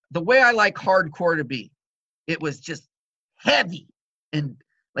the way I like hardcore to be. It was just heavy and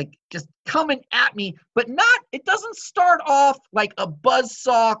just coming at me, but it doesn't start off like a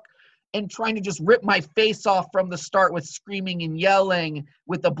buzzsaw and trying to just rip my face off from the start with screaming and yelling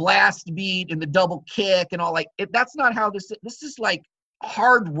with the blast beat and the double kick and all that's not how this is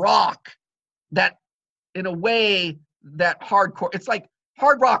hard rock that in a way that hardcore, it's like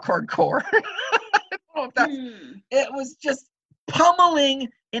hard rock hardcore. I don't know if that's, it was just pummeling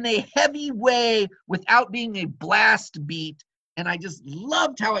in a heavy way without being a blast beat. And I just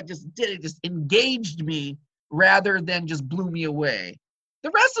loved how it just did. It just engaged me rather than just blew me away.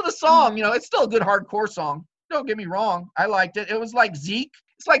 The rest of the song, it's still a good hardcore song. Don't get me wrong. I liked it. It was like Zeke.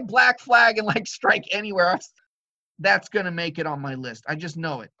 It's like Black Flag and Strike Anywhere. That's going to make it on my list. I just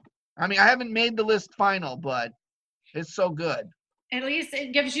know it. I mean, I haven't made the list final, but it's so good. At least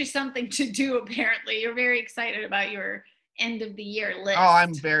it gives you something to do, apparently. You're very excited about your end of the year list. Oh,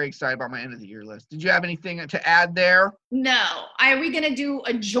 I'm very excited about my end of the year list. Did you have anything to add there? No. Are we gonna do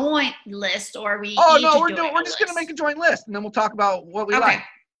a joint list, or are we? Oh each no, we're doing just gonna make a joint list, and then we'll talk about what we Okay.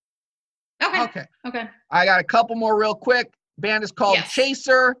 like. Okay. Okay. I got a couple more real quick. Band is called Yes.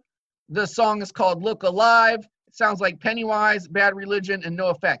 Chaser. The song is called Look Alive. It sounds like Pennywise, Bad Religion, and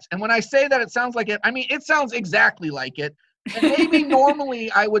NoFX. And when I say that it sounds like it, I mean, it sounds exactly like it. And maybe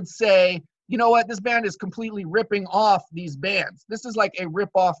normally I would say, you know what, this band is completely ripping off these bands. This is like a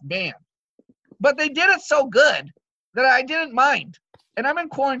rip-off band. But they did it so good that I didn't mind. And I'm in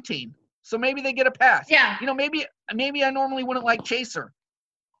quarantine, so maybe they get a pass. Yeah. You know, maybe I normally wouldn't like Chaser,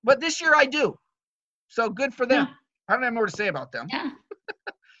 but this year I do. So good for them. Yeah. I don't have more to say about them. Yeah.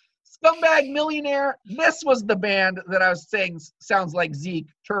 Scumbag Millionaire. This was the band that I was saying sounds like Zeke,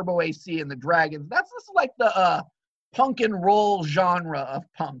 Turbo AC, and the Dragons. This is like the punk and roll genre of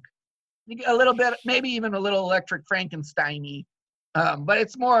punk. You get a little bit, maybe even a little Electric Frankenstein-y, but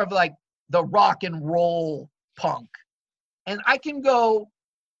it's more of like the rock and roll punk. And I can go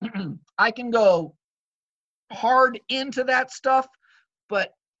hard into that stuff,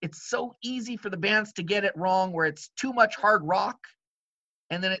 but it's so easy for the bands to get it wrong where it's too much hard rock.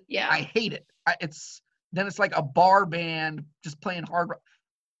 And then I hate it. It's like a bar band just playing hard rock.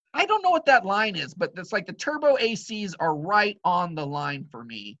 I don't know what that line is, but it's like the Turbo ACs are right on the line for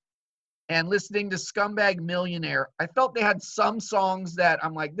me. And listening to Scumbag Millionaire, I felt they had some songs that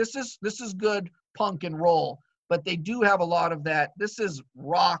I'm like, this is good punk and roll, but they do have a lot of that. This is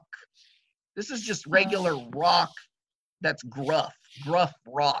rock. This is just regular rock that's gruff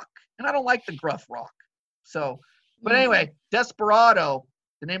rock. And I don't like the gruff rock. So, but anyway, Desperado,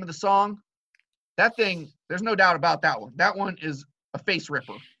 the name of the song, that thing, there's no doubt about that one. That one is a face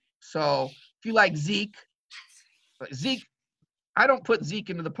ripper. So if you like Zeke, I don't put Zeke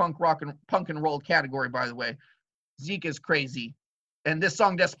into the punk and roll category, by the way. Zeke is crazy. And this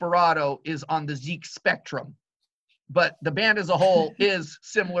song Desperado is on the Zeke spectrum. But the band as a whole is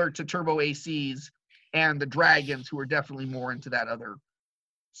similar to Turbo ACs and the Dragons, who are definitely more into that other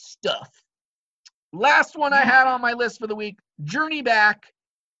stuff. Last one I had on my list for the week, Journey Back.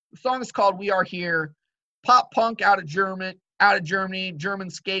 The song is called We Are Here. Pop punk out of Germany, German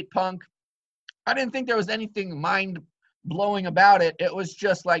skate punk. I didn't think there was anything mind-blowing about it. It was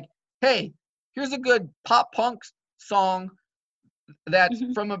just like, hey, here's a good pop punk song that's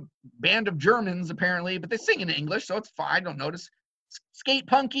from a band of Germans, apparently, but they sing in English, so it's fine. I don't notice. Skate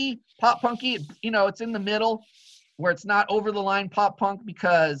punky, pop punky, it's in the middle where it's not over the line pop punk,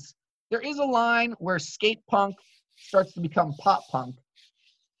 because there is a line where skate punk starts to become pop punk,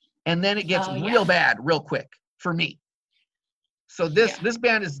 and then it gets real bad real quick for me. So this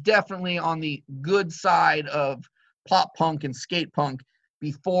band is definitely on the good side of pop punk and skate punk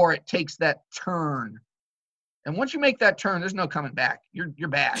before it takes that turn. And once you make that turn, there's no coming back. You're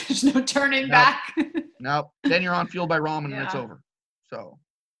bad. There's no turning back. Nope. Then you're on Fueled by Ramen and it's over. So.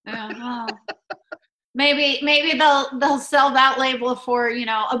 Well, maybe they'll sell that label for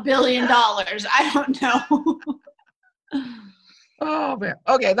 $1 billion. I don't know. Oh man.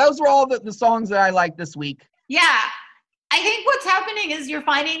 Okay, those were all the songs that I liked this week. Yeah. I think what's happening is you're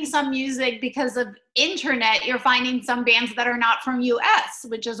finding some music because of internet. You're finding some bands that are not from US,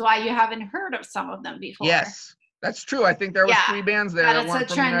 which is why you haven't heard of some of them before. Yes, that's true. I think there was 3 bands there that weren't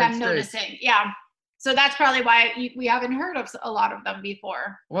from the United States. That's a trend I'm noticing. Yeah. So that's probably why we haven't heard of a lot of them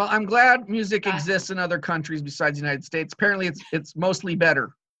before. Well, I'm glad music exists in other countries besides the United States. Apparently it's mostly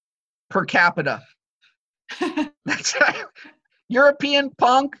better per capita. That's right. European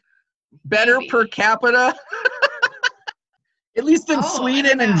punk, better per capita. At least in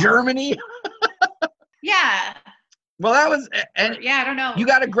Sweden and Germany. Yeah. Well, that was, I don't know. You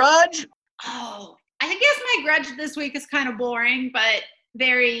got a grudge? Oh, I guess my grudge this week is kind of boring, but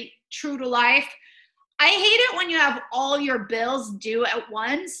very true to life. I hate it when you have all your bills due at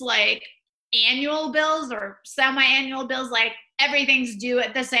once, like annual bills or semi-annual bills, like everything's due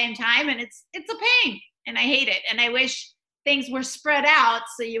at the same time, and it's a pain, and I hate it. And I wish things were spread out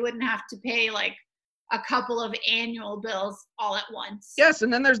so you wouldn't have to pay like a couple of annual bills all at once. Yes,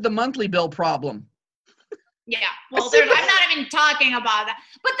 and then there's the monthly bill problem. Yeah, well, I'm not even talking about that.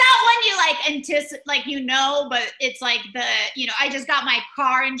 But that one you like anticipate, like but it's like I just got my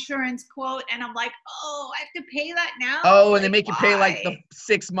car insurance quote, and I'm like, oh, I have to pay that now. Oh, and they make you pay like the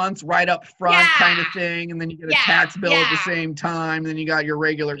 6 months right up front kind of thing, and then you get a tax bill at the same time. Then you got your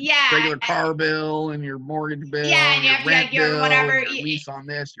regular car bill and your mortgage bill, and your rent bill, whatever, your lease on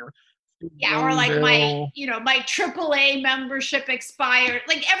this, your or like bill. my AAA membership expired.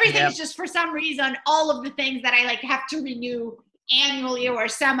 Like everything's just, for some reason, all of the things that I like have to renew annually or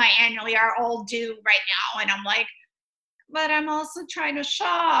semi-annually are all due right now. And I'm like, but I'm also trying to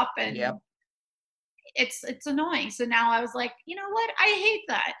shop, and Yep. it's annoying. So now I was like, you know what? I hate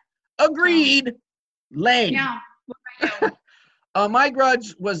that. Agreed. Lame. Yeah. What about you? My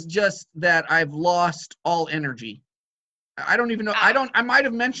grudge was just that I've lost all energy. I don't even know. I might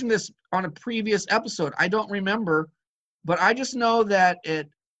have mentioned this on a previous episode. I don't remember, but I just know that at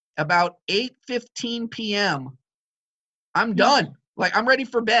about 8:15 p.m., I'm done. Like, I'm ready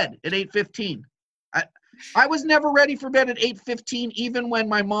for bed at 8:15. I was never ready for bed at 8:15, even when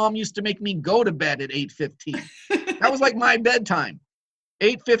my mom used to make me go to bed at 8:15. That was like my bedtime.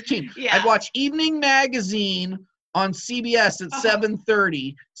 8:15. Yeah. I'd watch Evening Magazine on CBS at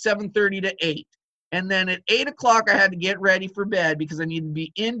 7:30 to 8. And then at 8 o'clock, I had to get ready for bed because I needed to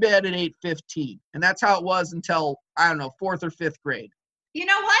be in bed at 8:15. And that's how it was until, I don't know, 4th or 5th grade. You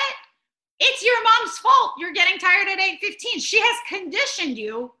know what? It's your mom's fault. You're getting tired at 8:15. She has conditioned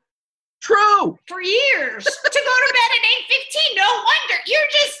you True. for years to go to bed at 8:15. No wonder. You're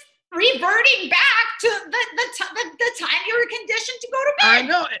just reverting back to the time you were conditioned to go to bed. I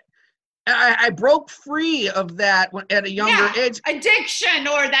know. I broke free of that at a younger age. Addiction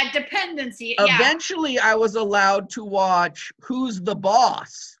or that dependency. Eventually, I was allowed to watch Who's the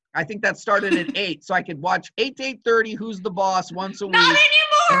Boss. I think that started at 8, so I could watch 8 to 8:30 Who's the Boss once a week. Not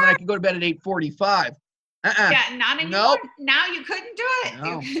anymore. And then I could go to bed at 8:45. Yeah, not anymore. Nope. Now you couldn't do it.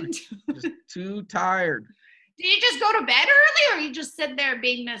 No, You couldn't do it. Just too tired. Do you just go to bed early, or you just sit there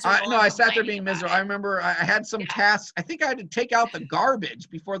being miserable? No, I sat there being miserable. I remember I had some tasks. I think I had to take out the garbage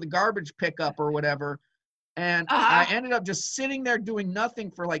before the garbage pickup or whatever. And I ended up just sitting there doing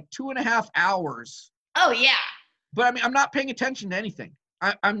nothing for like 2.5 hours. Oh, yeah. But I mean, I'm not paying attention to anything.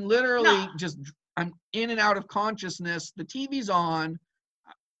 I'm literally I'm in and out of consciousness. The TV's on,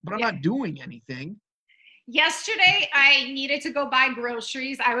 but I'm not doing anything. Yesterday, I needed to go buy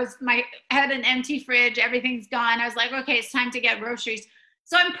groceries. I had an empty fridge. Everything's gone. I was like, okay, it's time to get groceries.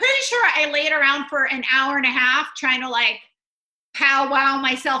 So I'm pretty sure I laid around for an hour and a half trying to like powwow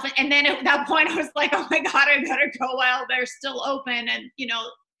myself. And then at that point, I was like, oh my God, I better go while they're still open and,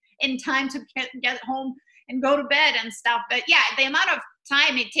 in time to get home and go to bed and stuff. But yeah, the amount of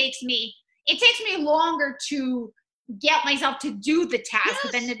time it takes me longer to get myself to do the task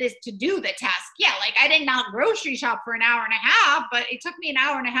than it is to do the task. Yeah, like I did not grocery shop for an hour and a half, but it took me an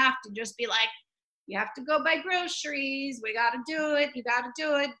hour and a half to just be like, you have to go buy groceries. We got to do it. You got to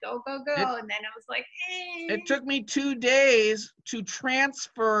do it. Go, go, go. And then it was like, It took me 2 days to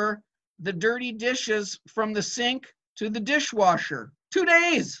transfer the dirty dishes from the sink to the dishwasher. 2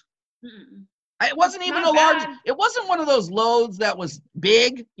 days. Mm-mm. It wasn't even it wasn't one of those loads that was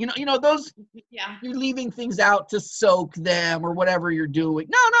big. Those, you're leaving things out to soak them or whatever you're doing.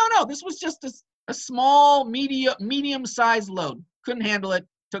 No. This was just a small, medium-sized load. Couldn't handle it.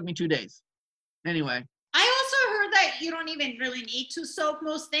 Took me 2 days. Anyway. I also heard that you don't even really need to soak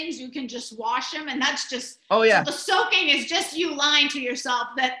most things. You can just wash them, and that's just. Oh yeah. So the soaking is just you lying to yourself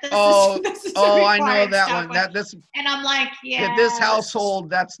that this is I know that one. And I'm like, in this household,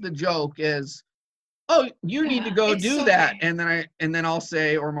 that's the joke is, oh, you need to go do that, and then I'll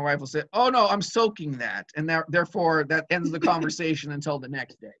say, or my wife will say, oh no, I'm soaking that, and therefore that ends the conversation until the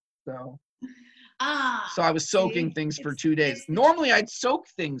next day. So I was soaking things for 2 days. Normally I'd soak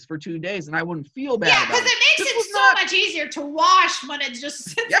things for 2 days and I wouldn't feel bad about it. Yeah, because it makes it so much easier to wash when it just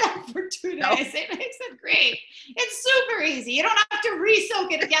sits there for 2 days. No. It makes it great. It's super easy. You don't have to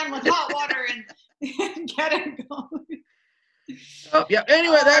re-soak it again with hot water and get it going. Oh, yeah.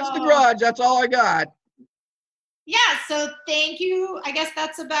 Anyway, that's the garage. That's all I got. Yeah, so thank you. I guess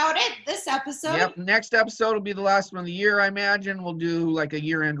that's about it this episode. Yep, next episode will be the last one of the year, I imagine. We'll do like a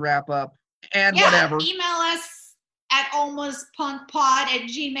year-end wrap-up and whatever. Email us at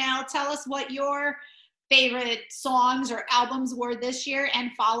almostpunkpod@gmail.com. Tell us what your favorite songs or albums were this year,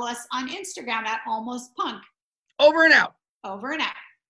 and follow us on Instagram at almostpunk. Over and out. Over and out.